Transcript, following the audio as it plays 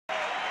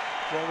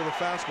Throw with a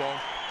fastball.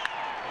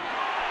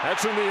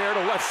 That's in the air to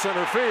left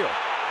center field.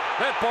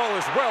 That ball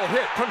is well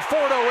hit.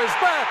 Conforto is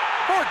back.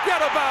 Forget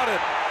about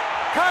it.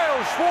 Kyle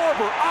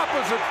Schwarber,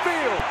 opposite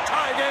field.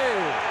 Tie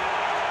game.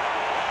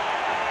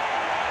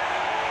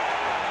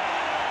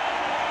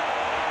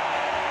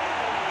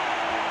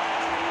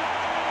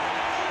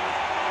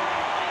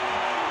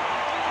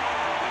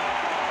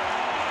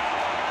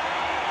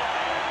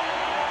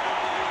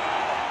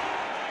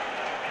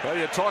 Well,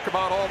 you talk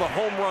about all the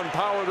home run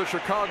power the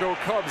Chicago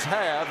Cubs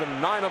have,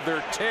 and 9 of their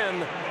 10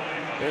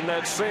 in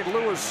that St.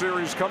 Louis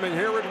series coming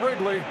here at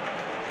Wrigley.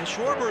 And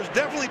Schwarber has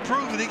definitely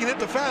proved that he can hit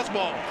the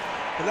fastball.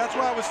 And that's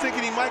why I was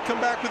thinking he might come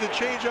back with a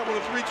changeup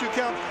with a 3-2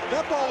 count.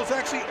 That ball was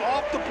actually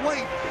off the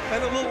plate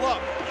and a little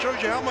up.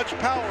 Shows you how much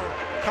power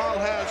Kyle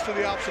has to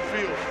the opposite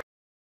field.